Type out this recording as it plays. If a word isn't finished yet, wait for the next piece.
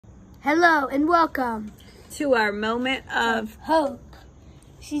Hello and welcome to our moment of hope.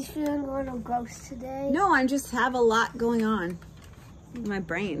 She's feeling a little gross today. No, I just have a lot going on in my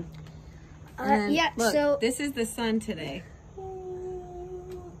brain. Yeah, look, so this is the sun today.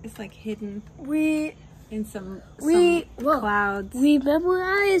 It's like hidden in some clouds. We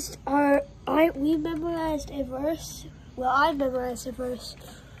memorized a verse. Well, I memorized a verse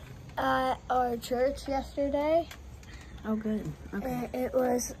at our church yesterday. Oh, good. Okay. It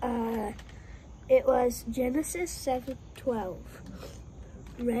was Genesis 7:12.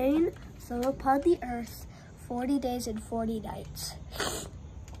 Rain fell upon the earth 40 days and 40 nights.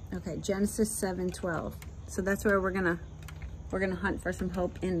 Okay, Genesis 7:12. So that's where we're gonna hunt for some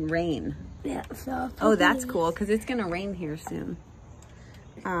hope in rain. Yeah. So. Oh, that's cool because it's gonna rain here soon.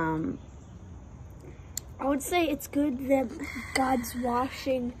 I would say it's good that God's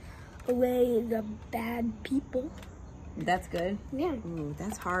washing away the bad people. That's good. Yeah. Ooh,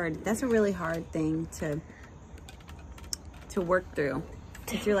 that's hard. That's a really hard thing to work through.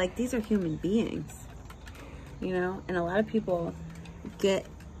 If you're like, these are human beings, you know, and a lot of people get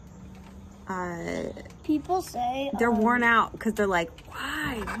people say they're worn out because they're like,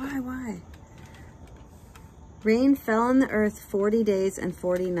 why? Rain fell on the earth 40 days and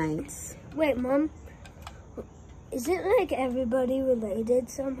 40 nights. Wait, Mom, isn't like everybody related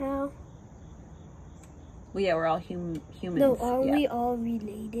somehow? Well, yeah, we're all humans. No, are we all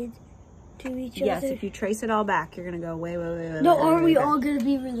related to each other? Yes, if you trace it all back, you're gonna go way. No, aren't we all gonna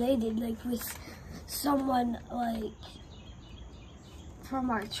be related, like with someone like from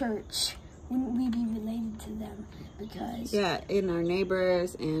our church? Wouldn't we be related to them? Because in our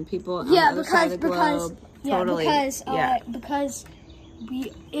neighbors and people on the other side of the globe. Totally. Because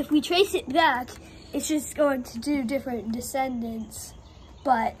if we trace it back, it's just going to do different descendants.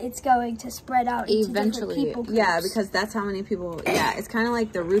 But it's going to spread out into different people groups. Yeah, because that's how many people. Yeah, it's kind of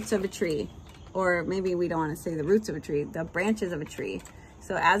like the roots of a tree, or maybe we don't want to say the roots of a tree, the branches of a tree.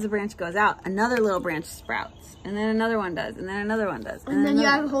 So as the branch goes out, another little branch sprouts, and then another one does, and then another one does, and then you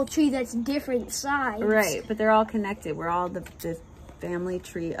have a whole tree that's different size. Right, but they're all connected. We're all the family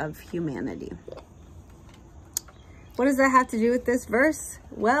tree of humanity. What does that have to do with this verse?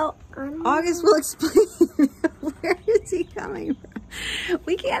 Well, August will explain. Where is he coming from?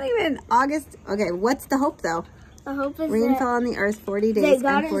 We can't even. Okay, what's the hope though? The hope is rain fell on the earth 40 days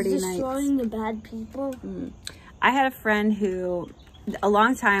and 40 nights. Destroying the bad people. I had a friend who, a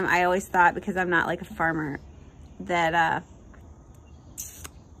long time, I always thought, because I'm not like a farmer, that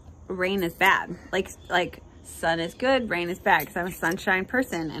rain is bad. Like sun is good, rain is bad, because I'm a sunshine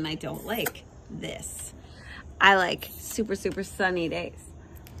person and I don't like this. I like super sunny days.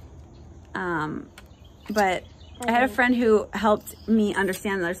 But I had a friend who helped me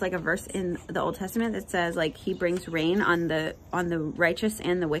understand there's like a verse in the Old Testament that says like he brings rain on the righteous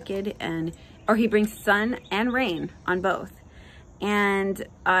and the wicked, or he brings sun and rain on both. And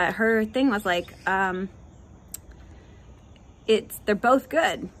her thing was like they're both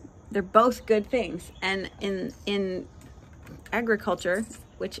good. They're both good things. And in agriculture,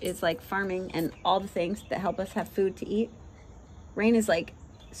 which is like farming and all the things that help us have food to eat, rain is like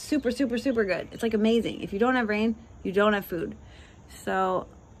super good. It's like amazing. If you don't have rain, you don't have food. So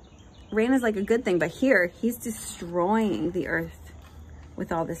rain is like a good thing, but here he's destroying the earth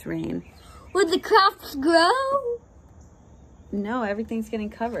with all this rain. Would the crops grow? No, everything's getting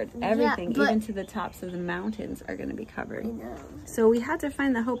covered. Everything, even to the tops of the mountains, are going to be covered. I know. So we had to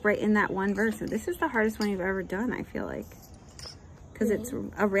find the hope right in that one verse. And this is the hardest one you've ever done, I feel like. Because it's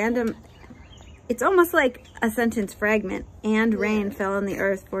a random, it's almost like a sentence fragment. And rain fell on the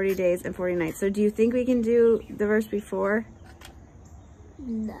earth 40 days and 40 nights. So do you think we can do the verse before?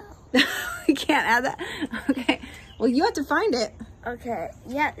 No. We can't add that? Okay. Well, you have to find it. Okay.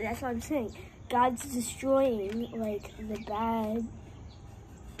 Yeah, that's what I'm saying. God's destroying like the bad.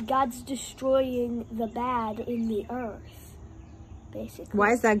 God's destroying the bad in the earth, basically.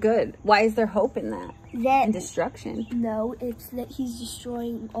 Why is that good? Why is there hope in that? In destruction? No, it's that he's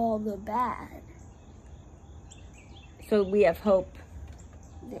destroying all the bad. So we have hope.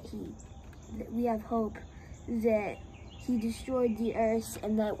 We have hope that he destroyed the earth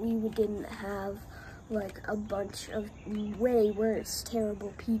and that we didn't have like a bunch of way worse,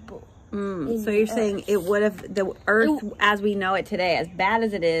 terrible people. So you're saying it would have, the earth as we know it today, as bad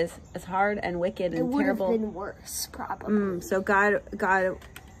as it is, as hard and wicked and terrible. It would have been worse, probably. So God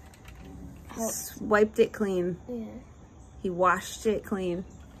wiped it clean. Yeah. He washed it clean.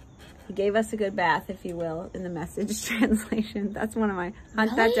 He gave us a good bath, if you will, in the Message translation. That's one of my,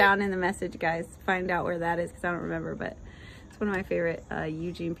 hunt that down in the Message, guys. Find out where that is, because I don't remember, but it's one of my favorite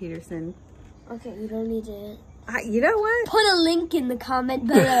Eugene Peterson. Okay, you don't need to You know what? Put a link in the comment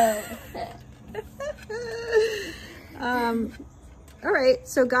below. All right.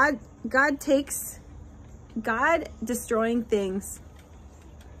 So God destroying things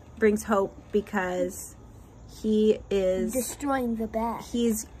brings hope because he is destroying the bad.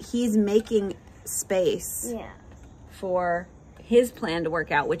 He's making space for his plan to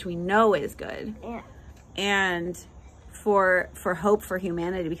work out, which we know is good. Yeah. And for hope for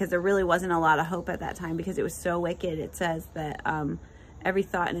humanity, because there really wasn't a lot of hope at that time because it was so wicked. It says that every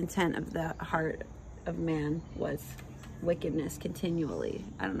thought and intent of the heart of man was wickedness continually.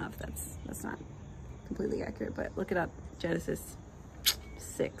 I don't know if that's not completely accurate, but look it up. Genesis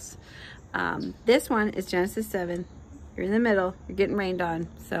 6. This one is Genesis 7. You're in the middle. You're getting rained on.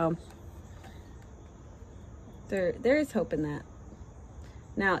 So there is hope in that.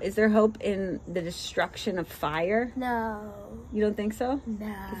 Now, is there hope in the destruction of fire? No. You don't think so? No.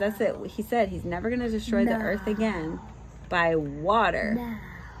 Because that's it. He said he's never going to destroy the earth again by water. No.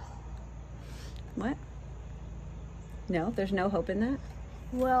 What? No, there's no hope in that?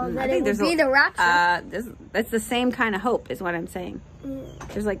 Well, then it would be the rapture. That's the same kind of hope is what I'm saying.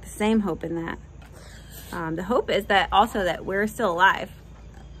 There's like the same hope in that. The hope is that also that we're still alive.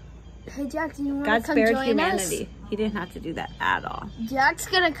 Hey, Jack, do you want God to come spared join humanity. us? He didn't have to do that at all. Jack's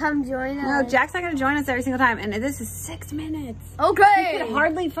going to come join us. No, Jack's not going to join us every single time. And this is 6 minutes. Okay. We could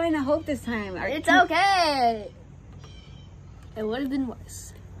hardly find a hope this time. It's okay. It would have been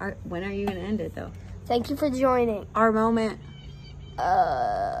worse. When are you going to end it, though? Thank you for joining. Our moment. Vote.